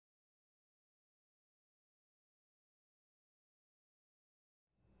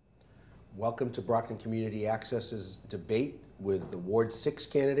Welcome to Brockton Community Access's debate with the Ward 6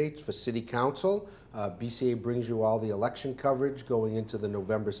 candidates for City Council. BCA brings you all the election coverage going into the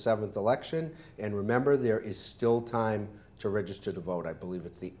November 7th election. And remember, there is still time to register to vote. I believe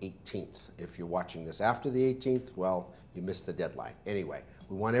it's the 18th. If you're watching this after the 18th, well, you missed the deadline. Anyway,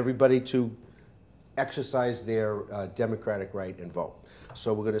 we want everybody to exercise their democratic right and vote.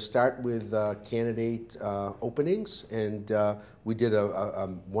 So we're going to start with candidate openings, and we did a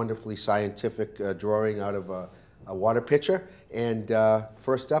wonderfully scientific drawing out of a water pitcher. And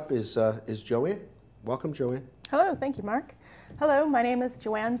first up is Joanne. Welcome, Joanne. Hello, thank you, Mark. Hello, my name is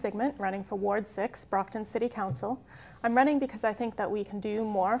Joanne Zygmunt, running for Ward 6, Brockton City Council. I'm running because I think that we can do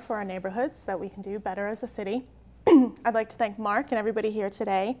more for our neighborhoods, that we can do better as a city. I'd like to thank Mark and everybody here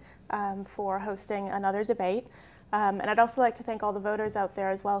today for hosting another debate. And I'd also like to thank all the voters out there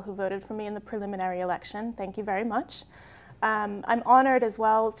as well who voted for me in the preliminary election. Thank you very much. I'm honored as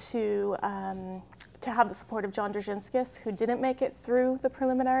well to have the support of John Drzezinskis, who didn't make it through the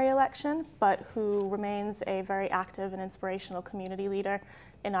preliminary election, but who remains a very active and inspirational community leader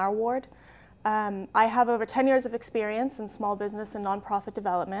in our ward. I have over 10 years of experience in small business and nonprofit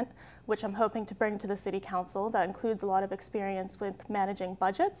development, which I'm hoping to bring to the City Council. That includes a lot of experience with managing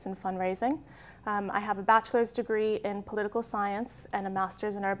budgets and fundraising. I have a bachelor's degree in political science and a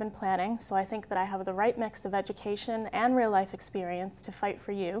master's in urban planning, so I think that I have the right mix of education and real-life experience to fight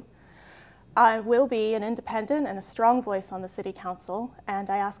for you. I will be an independent and a strong voice on the City Council, and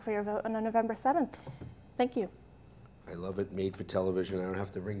I ask for your vote on November 7th. Thank you. I love it, made for television. I don't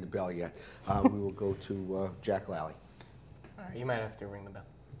have to ring the bell yet. We will go to Jack Lally. All right, you might have to ring the bell.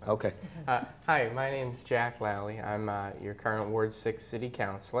 Okay. Hi, my name's Jack Lally. I'm your current Ward 6 City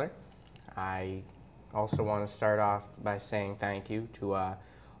Councillor. I also want to start off by saying thank you to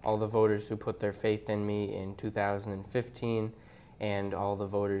all the voters who put their faith in me in 2015 and all the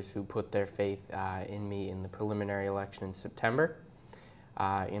voters who put their faith in me in the preliminary election in September.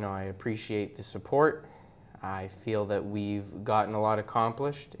 I appreciate the support. I feel that we've gotten a lot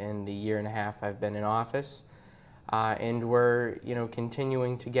accomplished in the year and a half I've been in office, and we're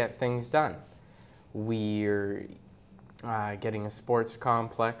continuing to get things done. We're getting a sports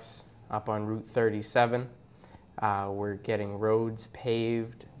complex up on Route 37. We're getting roads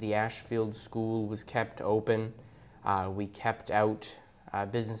paved. The Ashfield School was kept open. We kept out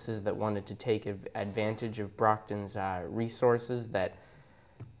businesses that wanted to take advantage of Brockton's resources that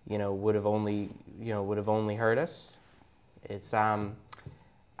would have only hurt us. It's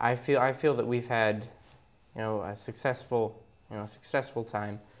I feel that we've had a successful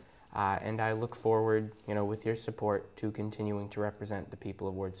time, and I look forward with your support to continuing to represent the people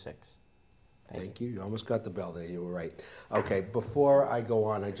of Ward 6. Thank you. You almost got the bell there. You were right. Okay. Before I go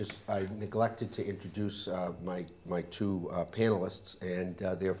on, I neglected to introduce my two panelists, and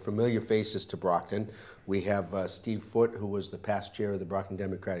they're familiar faces to Brockton. We have Steve Foote, who was the past chair of the Brockton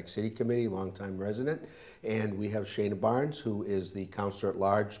Democratic City Committee, longtime resident, and we have Shana Barnes, who is the councillor at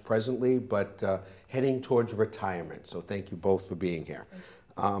large presently, but heading towards retirement. So thank you both for being here.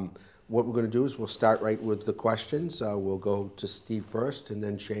 What we're going to do is we'll start right with the questions. We'll go to Steve first and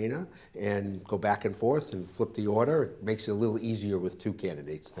then Shana and go back and forth and flip the order. It makes it a little easier with two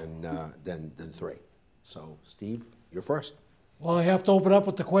candidates than three. So Steve, you're first. Well, I have to open up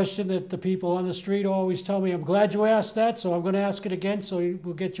with the question that the people on the street always tell me. I'm glad you asked that, so I'm going to ask it again so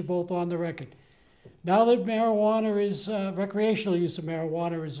we'll get you both on the record. Now that marijuana is, recreational use of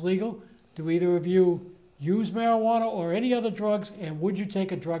marijuana is legal, do either of you use marijuana or any other drugs, and would you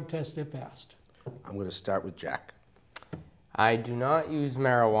take a drug test if asked? I'm going to start with Jack. I do not use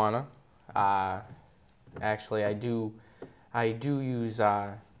marijuana. Actually, I do use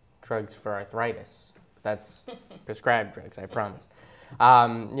drugs for arthritis. That's prescribed drugs, I promise.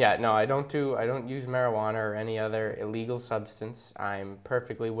 Yeah, no, I don't use marijuana or any other illegal substance. I'm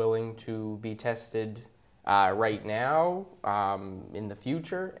perfectly willing to be tested right now, in the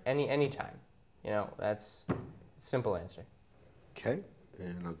future, anytime. That's a simple answer. Okay,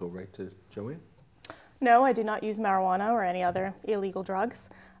 and I'll go right to Joanne. No, I do not use marijuana or any other illegal drugs.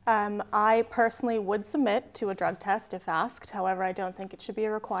 I personally would submit to a drug test if asked. However, I don't think it should be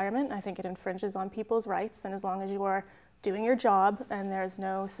a requirement. I think it infringes on people's rights, and as long as you are doing your job and there's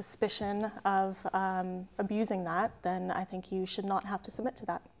no suspicion of abusing that, then I think you should not have to submit to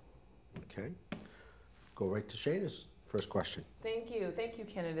that. Okay, go right to Shana's first question. Thank you,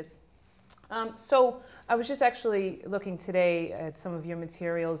 candidates. So I was just actually looking today at some of your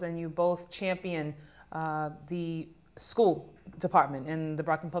materials, and you both champion the school department and the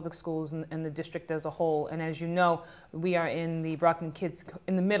Brockton Public Schools and the district as a whole. And as you know, we are in the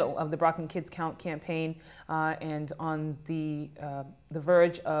middle of the Brockton Kids Count campaign and on the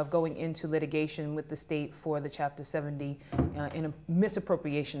verge of going into litigation with the state for the Chapter 70 in a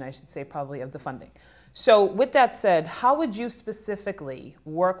misappropriation, I should say, probably, of the funding. So with that said, how would you specifically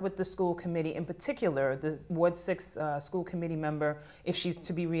work with the school committee, in particular the Ward 6 school committee member, if she's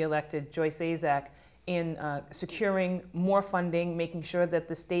to be reelected, Joyce Azak, in securing more funding, making sure that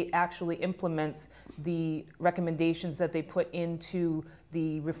the state actually implements the recommendations that they put into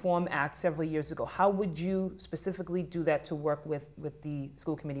the Reform Act several years ago? How would you specifically do that to work with the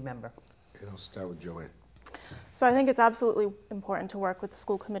school committee member? And I'll start with Joanne. So I think it's absolutely important to work with the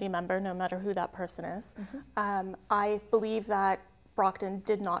school committee member, no matter who that person is. I believe that Brockton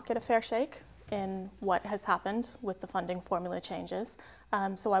did not get a fair shake in what has happened with the funding formula changes.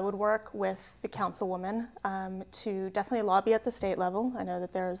 So I would work with the councilwoman to definitely lobby at the state level. I know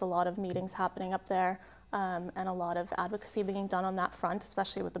that there's a lot of meetings happening up there and a lot of advocacy being done on that front,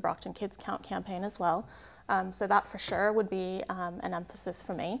 especially with the Brockton Kids Count campaign as well. So that for sure would be an emphasis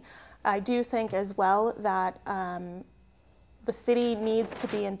for me. I do think as well that the city needs to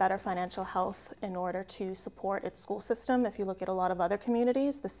be in better financial health in order to support its school system. If you look at a lot of other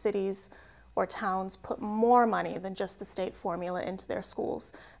communities, the cities or towns put more money than just the state formula into their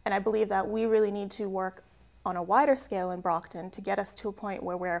schools. And I believe that we really need to work on a wider scale in Brockton to get us to a point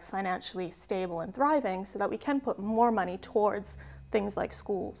where we're financially stable and thriving so that we can put more money towards things like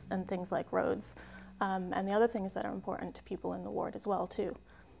schools and things like roads and the other things that are important to people in the ward as well too.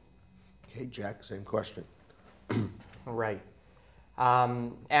 Okay, Jack, same question. Right.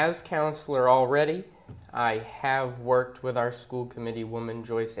 As counselor already, I have worked with our school committee woman,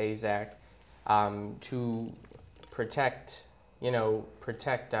 Joyce Azak, to protect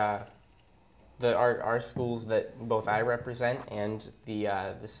our schools that both I represent and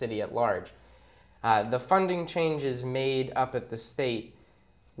the city at large. The funding changes made up at the state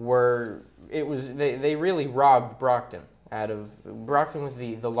they really robbed Brockton. Brockton was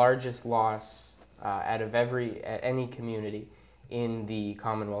the largest loss out of any community in the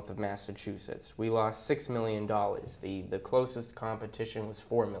Commonwealth of Massachusetts. We lost $6 million. The closest competition was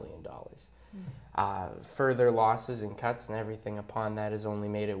 $4 million. Further losses and cuts and everything upon that has only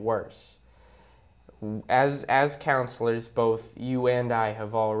made it worse. As counselors, both you and I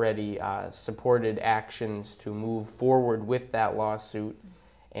have already supported actions to move forward with that lawsuit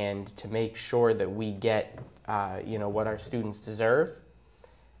and to make sure that we get what our students deserve.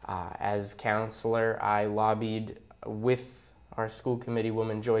 As counselor, I lobbied with our school committee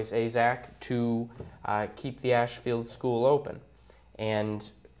woman, Joyce Azak, to keep the Ashfield School open.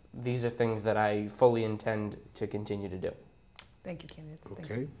 And these are things that I fully intend to continue to do. Thank you, candidates.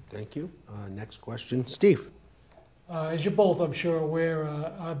 Okay, thank you. Next question, Steve. As you're both, I'm sure, aware,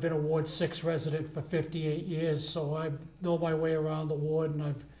 I've been a Ward 6 resident for 58 years, so I know my way around the ward, and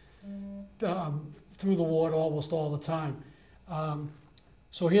I've through the ward almost all the time.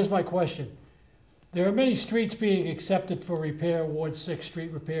 So here's my question. There are many streets being accepted for repair. Ward 6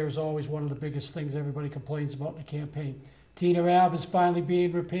 street repair is always one of the biggest things everybody complains about in the campaign. Tina Ave is finally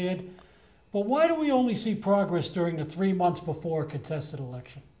being repaired. But why do we only see progress during the 3 months before a contested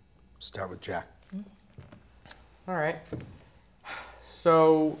election? Start with Jack. All right.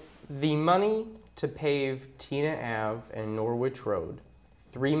 So the money to pave Tina Ave and Norwich Road,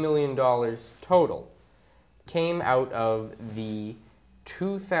 $3 million total, came out of the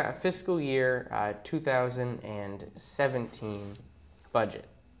fiscal year 2017 budget,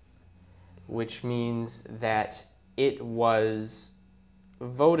 which means that it was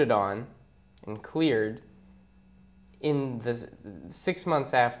voted on and cleared in the 6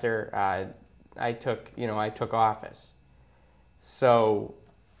 months after I took office. So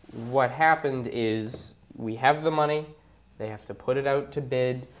what happened is we have the money, they have to put it out to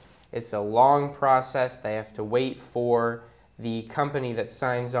bid. It's a long process. They have to wait for the company that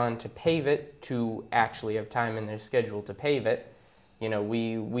signs on to pave it to actually have time in their schedule to pave it.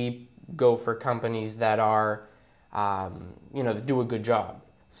 We go for companies that are, that do a good job.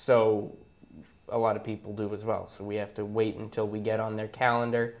 So a lot of people do as well. So we have to wait until we get on their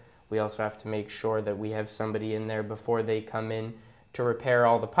calendar. We also have to make sure that we have somebody in there before they come in to repair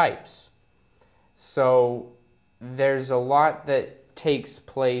all the pipes. So there's a lot that takes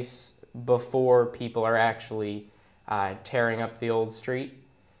place before people are actually tearing up the old street.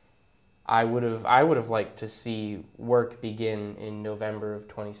 I would have liked to see work begin in November of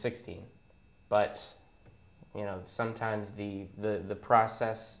 2016, but sometimes the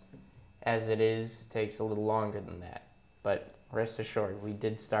process as it is takes a little longer than that. But rest assured, we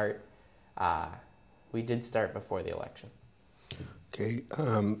did start we did start before the election. Okay,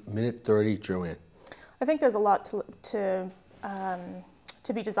 minute 30, Joanne. I think there's a lot to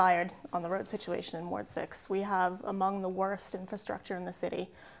be desired on the road situation in Ward 6. We have among the worst infrastructure in the city.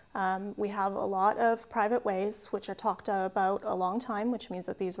 We have a lot of private ways which are talked about a long time, which means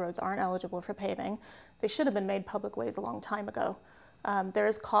that these roads aren't eligible for paving. They should have been made public ways a long time ago. There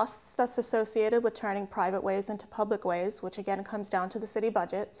is costs that's associated with turning private ways into public ways, which again comes down to the city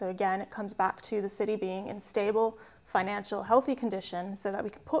budget. So again, it comes back to the city being in stable, financial, healthy condition so that we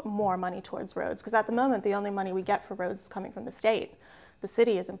can put more money towards roads. Because at the moment, the only money we get for roads is coming from the state. The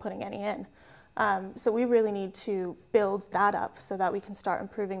city isn't putting any in. So we really need to build that up so that we can start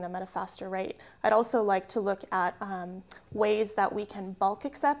improving them at a faster rate. I'd also like to look at ways that we can bulk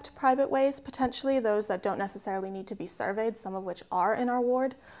accept private ways, potentially, those that don't necessarily need to be surveyed, some of which are in our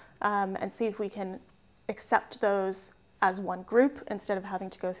ward, and see if we can accept those as one group instead of having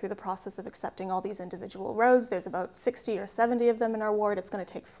to go through the process of accepting all these individual roads. There's about 60 or 70 of them in our ward. It's going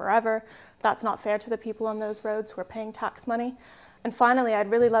to take forever. That's not fair to the people on those roads who are paying tax money. And finally,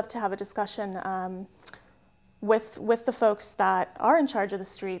 I'd really love to have a discussion with the folks that are in charge of the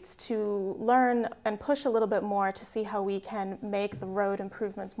streets to learn and push a little bit more to see how we can make the road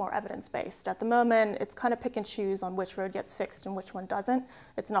improvements more evidence-based. At the moment, it's kind of pick and choose on which road gets fixed and which one doesn't.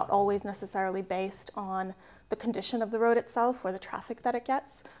 It's not always necessarily based on the condition of the road itself or the traffic that it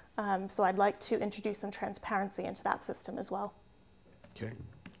gets. So I'd like to introduce some transparency into that system as well. Okay.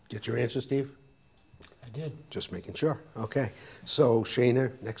 Get your answer, Steve? I did. Just making sure. Okay. So,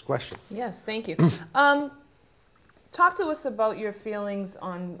 Shayna, next question. Yes, thank you. Talk to us about your feelings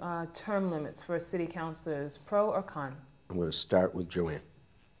on term limits for city councilors, pro or con? I'm going to start with Joanne.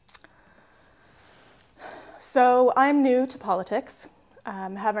 So I'm new to politics.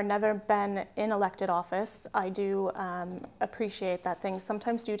 Having never been in elected office, I do appreciate that things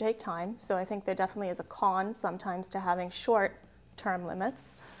sometimes do take time. So I think there definitely is a con sometimes to having short term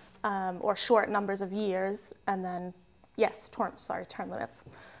limits. Or short numbers of years, and then, yes, term limits.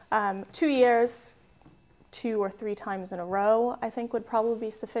 2 years, 2 or 3 times in a row, I think would probably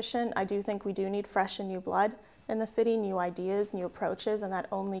be sufficient. I do think we do need fresh and new blood in the city, new ideas, new approaches, and that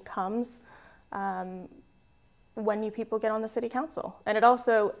only comes when new people get on the city council. And it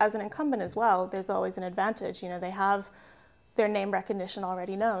also, as an incumbent as well, there's always an advantage. You know, they have their name recognition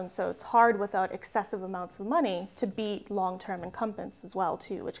already known. So it's hard without excessive amounts of money to beat long-term incumbents as well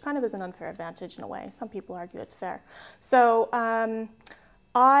too, which kind of is an unfair advantage in a way. Some people argue it's fair. So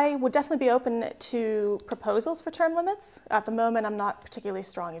I would definitely be open to proposals for term limits. At the moment, I'm not particularly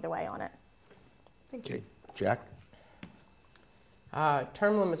strong either way on it. Thank you. Okay. Jack?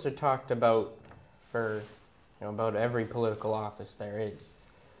 Term limits are talked about for about every political office there is.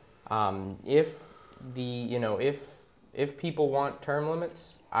 If people want term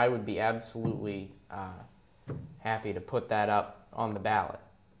limits, I would be absolutely happy to put that up on the ballot,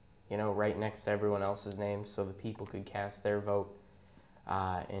 right next to everyone else's names so the people could cast their vote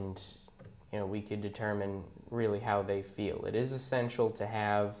and we could determine really how they feel. It is essential to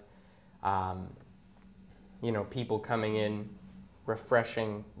have, people coming in,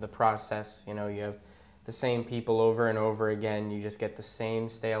 refreshing the process. You have the same people over and over again. You just get the same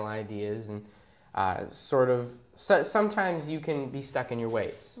stale ideas and sometimes you can be stuck in your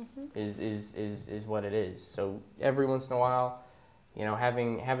ways, is what it is. So every once in a while,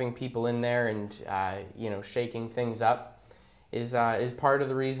 having people in there and shaking things up is part of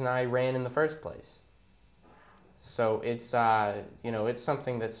the reason I ran in the first place. So it's it's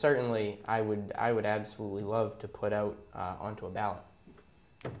something that certainly I would absolutely love to put out onto a ballot.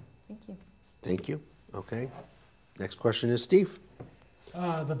 Thank you. Thank you. Okay. Next question is Steve.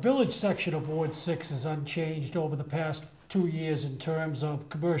 The village section of Ward 6 is unchanged over the past 2 years in terms of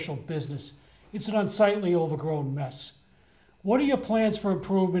commercial business. It's an unsightly, overgrown mess. What are your plans for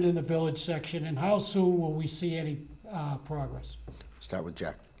improvement in the village section, and how soon will we see any progress? Start with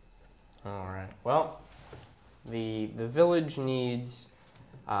Jack. All right. Well, the village needs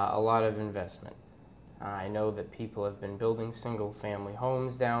a lot of investment. I know that people have been building single-family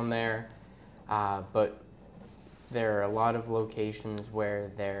homes down there, but there are a lot of locations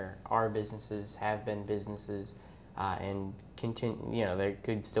where there are businesses, have been businesses, and there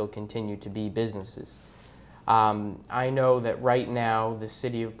could still continue to be businesses. I know that right now the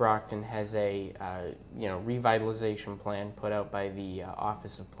city of Brockton has a revitalization plan put out by the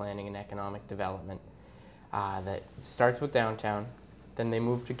Office of Planning and Economic Development that starts with downtown, then they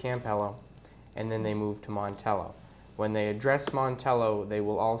move to Campello, and then they move to Montello. When they address Montello, they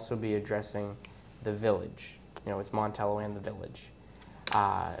will also be addressing the village. It's Montello and the village.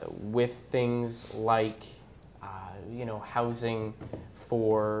 With things like you know, housing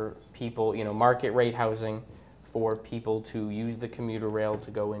for people, you know, market rate housing for people to use the commuter rail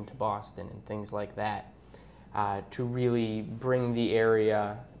to go into Boston and things like that, to really bring the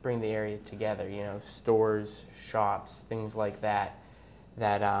area together. You know, stores, shops, things like that,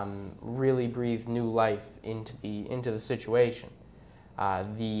 that really breathe new life into the situation.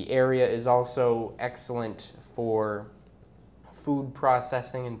 The area is also excellent for food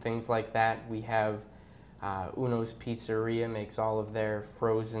processing and things like that. We have Uno's Pizzeria makes all of their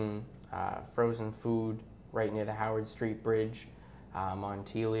frozen food right near the Howard Street Bridge.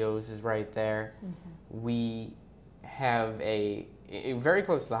 Montilio's is right there. Mm-hmm. We have very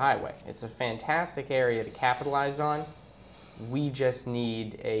close to the highway. It's a fantastic area to capitalize on. We just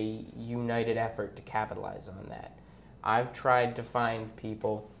need a united effort to capitalize on that. I've tried to find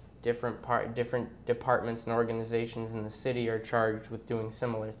people, different departments and organizations in the city are charged with doing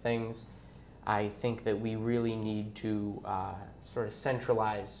similar things. I think that we really need to sort of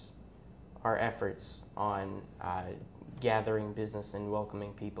centralize our efforts on gathering business and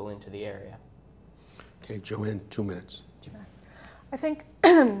welcoming people into the area. Okay, Joanne, 2 minutes. I think,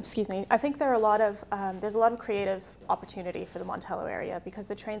 excuse me, I think there are there's a lot of creative opportunity for the Montello area because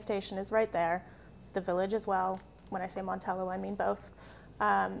the train station is right there, the village as well. When I say Montello, I mean both.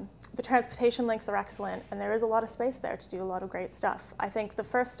 The transportation links are excellent, and there is a lot of space there to do a lot of great stuff. I think the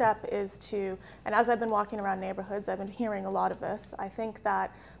first step is to, and as I've been walking around neighborhoods, I've been hearing a lot of this. I think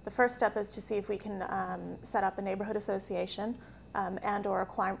that the first step is to see if we can set up a neighborhood association and or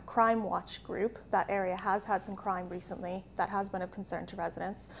a crime watch group. That area has had some crime recently that has been of concern to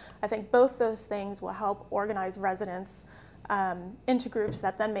residents. I think both those things will help organize residents into groups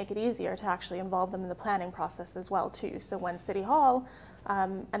that then make it easier to actually involve them in the planning process as well too. So when City Hall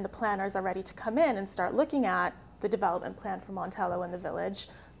and the planners are ready to come in and start looking at the development plan for Montello and the village,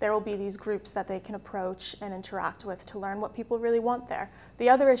 there will be these groups that they can approach and interact with to learn what people really want there. The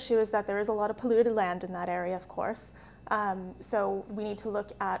other issue is that there is a lot of polluted land in that area, of course. So we need to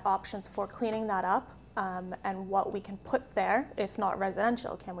look at options for cleaning that up and what we can put there, if not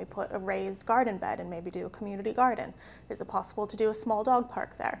residential. Can we put a raised garden bed and maybe do a community garden? Is it possible to do a small dog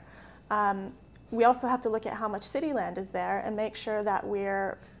park there? We also have to look at how much city land is there and make sure that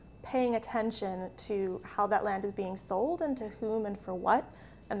we're paying attention to how that land is being sold and to whom and for what,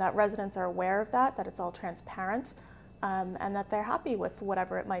 and that residents are aware of that it's all transparent, and that they're happy with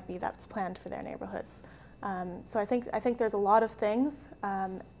whatever it might be that's planned for their neighborhoods. So I think there's a lot of things,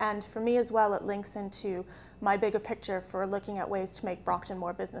 and for me as well, it links into my bigger picture for looking at ways to make Brockton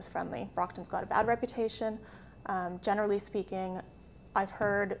more business friendly. Brockton's got a bad reputation. Generally speaking, I've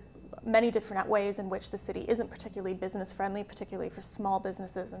heard many different ways in which the city isn't particularly business friendly, particularly for small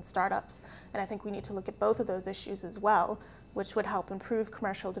businesses and startups. And I think we need to look at both of those issues as well, which would help improve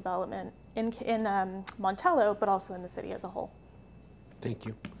commercial development in Montello, but also in the city as a whole. Thank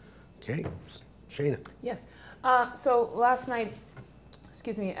you. Okay, Shana. Yes. So last night,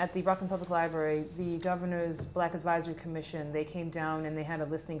 at the Brockton Public Library, the Governor's Black Advisory Commission, they came down and they had a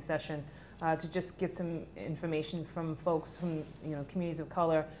listening session to just get some information from folks from communities of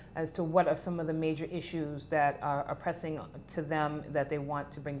color as to what are some of the major issues that are pressing to them that they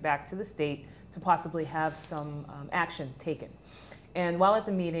want to bring back to the state to possibly have some action taken. And while at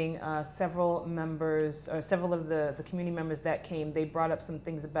the meeting, several of the community members that came, they brought up some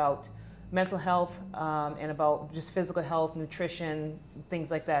things about mental health and about just physical health, nutrition,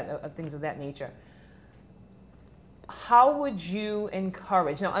 things like that, things of that nature. How would you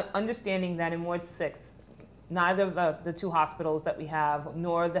encourage, now understanding that in Ward 6, neither of the two hospitals that we have,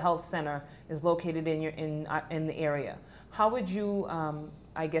 nor the health center is located in the area. How would you,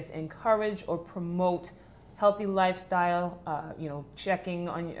 encourage or promote healthy lifestyle, checking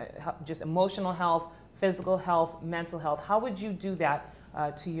on just emotional health, physical health, mental health? How would you do that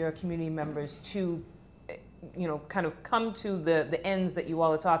to your community members to, kind of come to the ends that you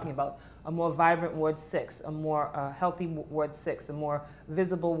all are talking about? A more vibrant Ward 6, a more healthy Ward 6, a more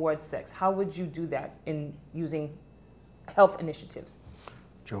visible Ward 6. How would you do that in using health initiatives?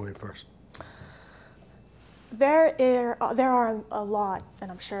 Joanne first. There are a lot, and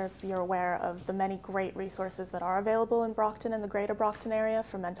I'm sure you're aware of the many great resources that are available in Brockton and the greater Brockton area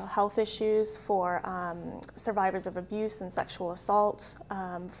for mental health issues, for survivors of abuse and sexual assault,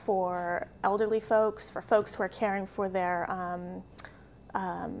 for elderly folks, for folks who are caring for their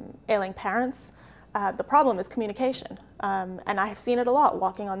ailing parents. The problem is communication, and I have seen it a lot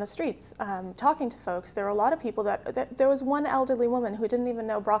walking on the streets, talking to folks. There are a lot of people there was one elderly woman who didn't even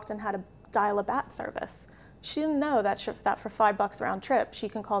know Brockton had a dial-a-bat service. She didn't know that for $5 round trip, she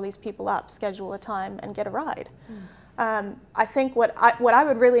can call these people up, schedule a time, and get a ride. I think what I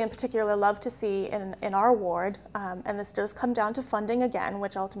would really in particular love to see in our ward, and this does come down to funding again,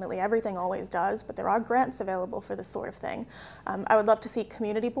 which ultimately everything always does, but there are grants available for this sort of thing. I would love to see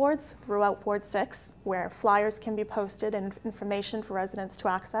community boards throughout Ward 6 where flyers can be posted and information for residents to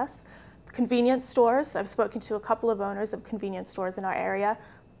access. Convenience stores, I've spoken to a couple of owners of convenience stores in our area.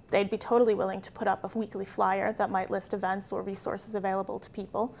 They'd be totally willing to put up a weekly flyer that might list events or resources available to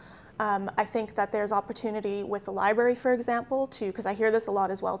people. I think that there's opportunity with the library, for example, because I hear this a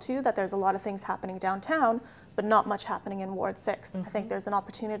lot as well too, that there's a lot of things happening downtown, but not much happening in Ward 6. I think there's an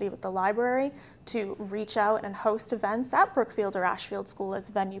opportunity with the library to reach out and host events at Brookfield or Ashfield School as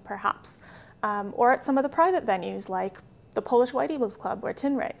a venue perhaps, or at some of the private venues like the Polish White Eagles Club or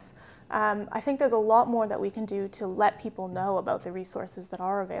Tinray's. I think there's a lot more that we can do to let people know about the resources that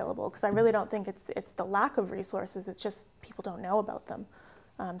are available, because I really don't think it's the lack of resources, it's just people don't know about them.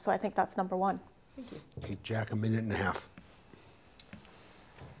 So I think that's number one. Thank you. Okay, Jack, a minute and a half.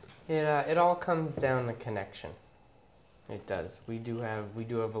 It all comes down to connection. It does. We do have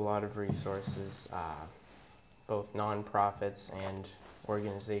a lot of resources, both nonprofits and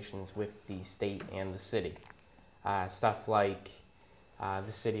organizations with the state and the city. Stuff like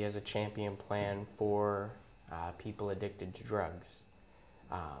the city has a champion plan for people addicted to drugs.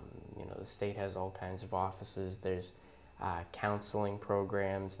 You know, the state has all kinds of offices. There's counseling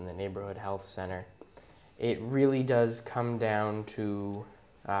programs in the neighborhood health center. It really does come down to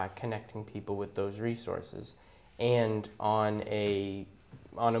connecting people with those resources, and on a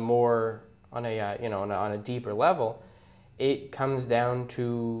deeper level, it comes down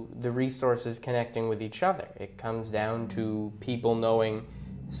to the resources connecting with each other. It comes down to people knowing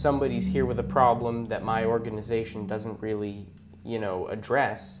somebody's here with a problem that my organization doesn't really,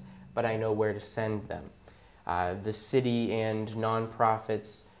 address, but I know where to send them. The city and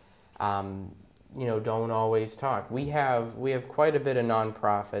nonprofits, don't always talk. We have quite a bit of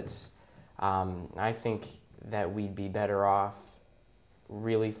nonprofits. I think that we'd be better off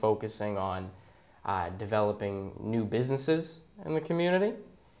really focusing on developing new businesses in the community,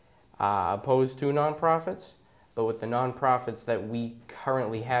 opposed to nonprofits. But with the nonprofits that we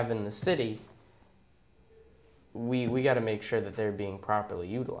currently have in the city, we got to make sure that they're being properly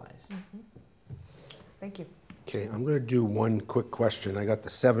utilized. Mm-hmm. Thank you. Okay, I'm going to do one quick question. I got the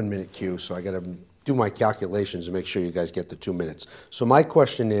 7-minute cue, so I got to do my calculations and make sure you guys get the 2 minutes. So my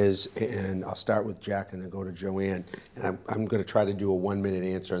question is, and I'll start with Jack and then go to Joanne, and I'm going to try to do a 1-minute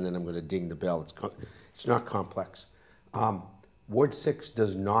answer, and then I'm going to ding the bell. It's not complex. Ward 6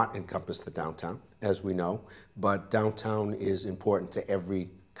 does not encompass the downtown, as we know, but downtown is important to every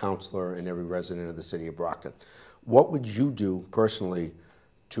councillor and every resident of the city of Brockton. What would you do personally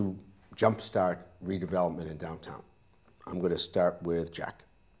to jumpstart redevelopment in downtown? I'm going to start with Jack.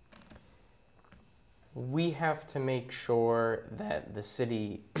 We have to make sure that the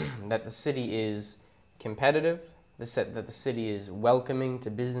city is competitive, that the city is welcoming to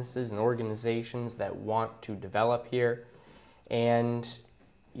businesses and organizations that want to develop here, and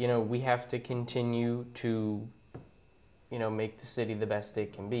we have to continue to make the city the best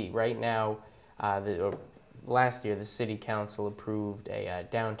it can be. Right now, last year the city council approved a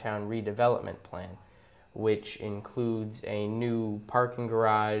downtown redevelopment plan, which includes a new parking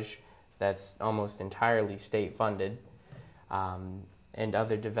garage that's almost entirely state funded, and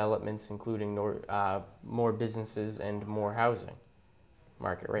other developments including more businesses and more housing,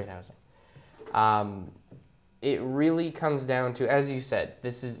 market rate housing. It really comes down to, as you said,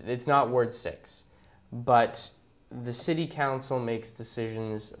 it's not Ward 6, but the city council makes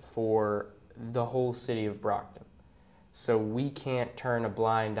decisions for the whole city of Brockton. So we can't turn a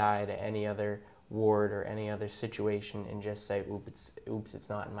blind eye to any other ward or any other situation and just say, oops, it's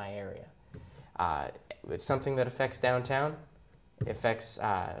not in my area. It's something that affects downtown. It affects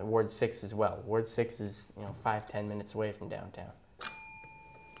Ward 6 as well. Ward 6 is 5-10 minutes away from downtown.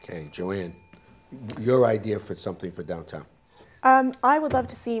 Okay, Joanne, your idea for something for downtown. I would love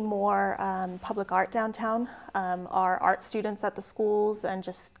to see more public art downtown. Our art students at the schools and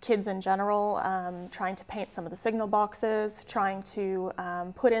just kids in general trying to paint some of the signal boxes, trying to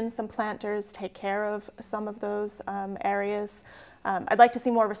put in some planters, take care of some of those areas. I'd like to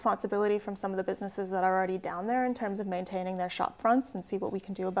see more responsibility from some of the businesses that are already down there in terms of maintaining their shop fronts, and see what we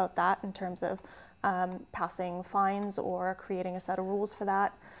can do about that in terms of passing fines or creating a set of rules for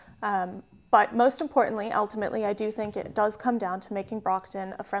that. But most importantly, ultimately, I do think it does come down to making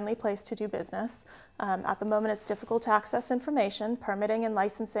Brockton a friendly place to do business. At the moment, it's difficult to access information. Permitting and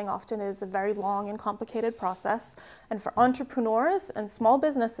licensing often is a very long and complicated process. And for entrepreneurs and small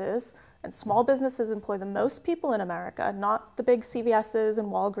businesses employ the most people in America, not the big CVS's and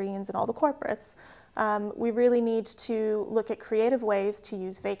Walgreens and all the corporates. We really need to look at creative ways to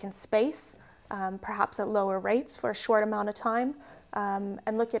use vacant space, perhaps at lower rates for a short amount of time,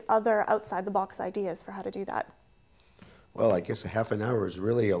 and look at other outside-the-box ideas for how to do that. Well, I guess a half an hour is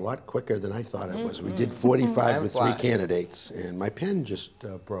really a lot quicker than I thought it was. We did 45 with 3 candidates, and my pen just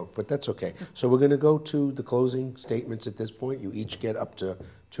broke, but that's okay. So we're going to go to the closing statements at this point. You each get up to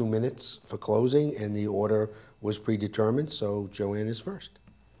 2 minutes for closing, and the order was predetermined, so Joanne is first.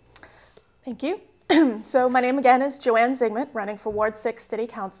 Thank you. So my name again is Joanne Zygmunt, running for Ward 6 City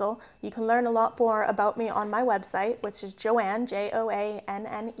Council. You can learn a lot more about me on my website, which is Joanne,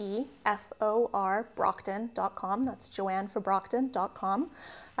 JOANNEFOR, Brockton.com. That's JoanneForBrockton.com.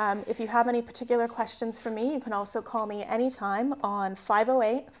 If you have any particular questions for me, you can also call me anytime on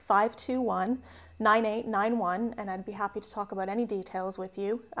 508-521-9891, and I'd be happy to talk about any details with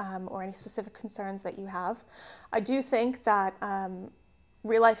you or any specific concerns that you have. I do think that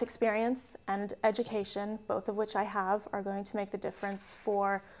real life experience and education, both of which I have, are going to make the difference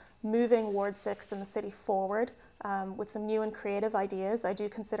for moving Ward 6 and the city forward with some new and creative ideas. I do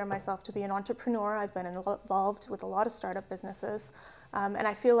consider myself to be an entrepreneur. I've been involved with a lot of startup businesses, and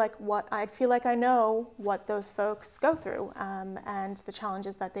I feel like I know what those folks go through and the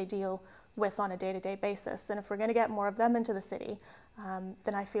challenges that they deal with on a day-to-day basis. And if we're going to get more of them into the city,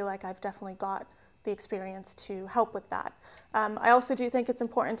 then I feel like I've definitely got the experience to help with that. I also do think it's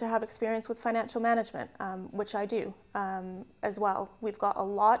important to have experience with financial management, which I do as well. We've got a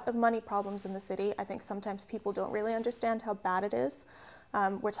lot of money problems in the city. I think sometimes people don't really understand how bad it is.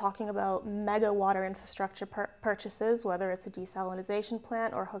 We're talking about mega water infrastructure purchases, whether it's a desalination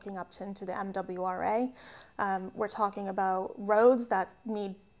plant or hooking up into the MWRA. We're talking about roads that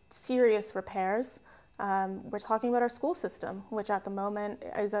need serious repairs. We're talking about our school system, which at the moment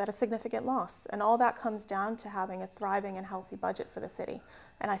is at a significant loss. And all that comes down to having a thriving and healthy budget for the city.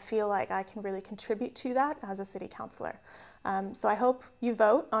 And I feel like I can really contribute to that as a city councillor. So I hope you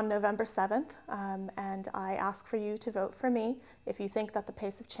vote on November 7th, and I ask for you to vote for me if you think that the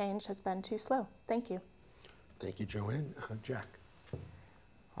pace of change has been too slow. Thank you. Thank you, Joanne. Jack.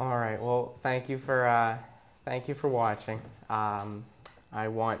 All right. Well, thank you for watching. I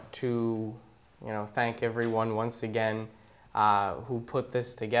want to thank everyone once again who put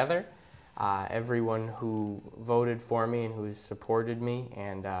this together, everyone who voted for me and who's supported me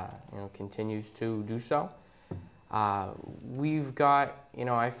and continues to do so. We've got,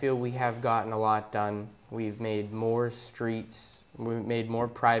 I feel we have gotten a lot done. We've made more streets, we've made more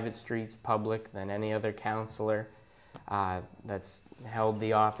private streets public than any other councillor that's held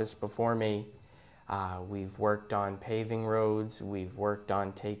the office before me. We've worked on paving roads. We've worked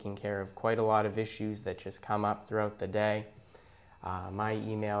on taking care of quite a lot of issues that just come up throughout the day. My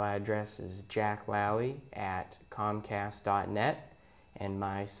email address is jacklally@comcast.net, and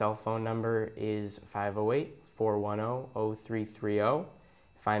my cell phone number is 508-410-0330.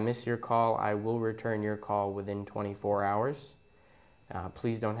 If I miss your call, I will return your call within 24 hours.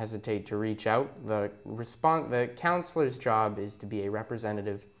 Please don't hesitate to reach out. The councillor's job is to be a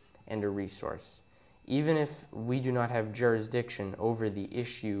representative and a resource. Even if we do not have jurisdiction over the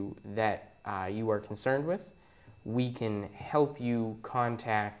issue that you are concerned with, we can help you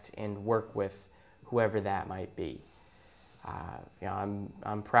contact and work with whoever that might be.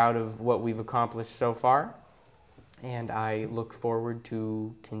 I'm proud of what we've accomplished so far, and I look forward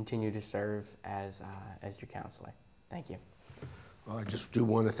to continue to serve as your councillor. Thank you. Well, I just do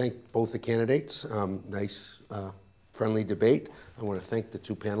want to thank both the candidates. Nice, friendly debate. I want to thank the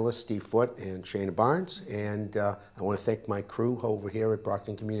 2 panelists, Steve Foote and Shana Barnes, and I want to thank my crew over here at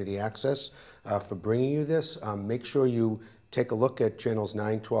Brockton Community Access for bringing you this. Make sure you take a look at channels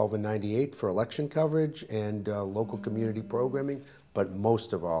 9, 12, and 98 for election coverage and local community programming, but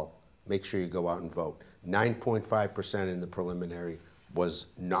most of all, make sure you go out and vote. 9.5% in the preliminary was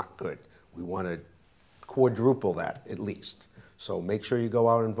not good. We want to quadruple that at least. So make sure you go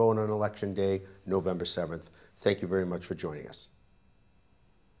out and vote on election day, November 7th. Thank you very much for joining us.